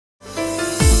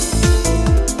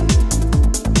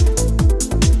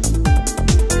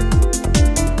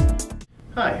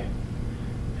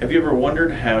Have you ever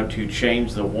wondered how to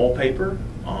change the wallpaper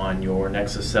on your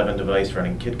Nexus 7 device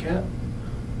running KitKat?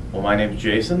 Well, my name is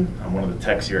Jason. I'm one of the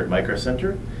techs here at Micro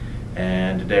Center,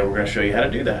 and today we're going to show you how to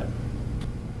do that.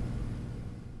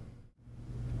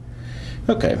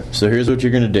 Okay, so here's what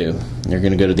you're going to do. You're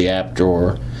going to go to the app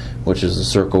drawer, which is the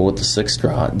circle with the 6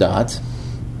 dots.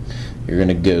 You're going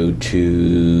to go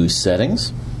to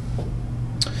Settings,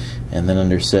 and then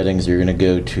under Settings you're going to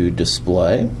go to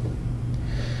Display.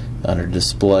 Under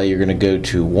Display you're going to go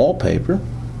to Wallpaper,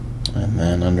 and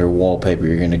then under Wallpaper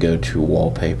you're going to go to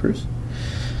Wallpapers,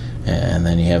 and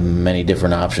then you have many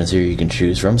different options here you can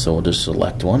choose from, so we'll just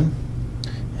select one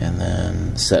and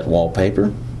then Set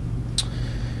Wallpaper,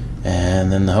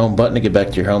 and then the home button to get back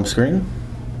to your home screen.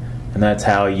 And that's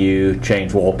how you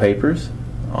change wallpapers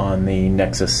on the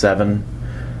Nexus 7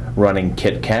 running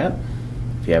KitKat.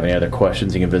 If you have any other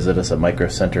questions, you can visit us at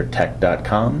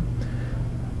microcentertech.com.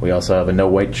 We also have a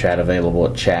no-wait chat available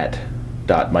at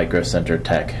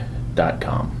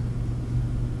chat.microcentertech.com.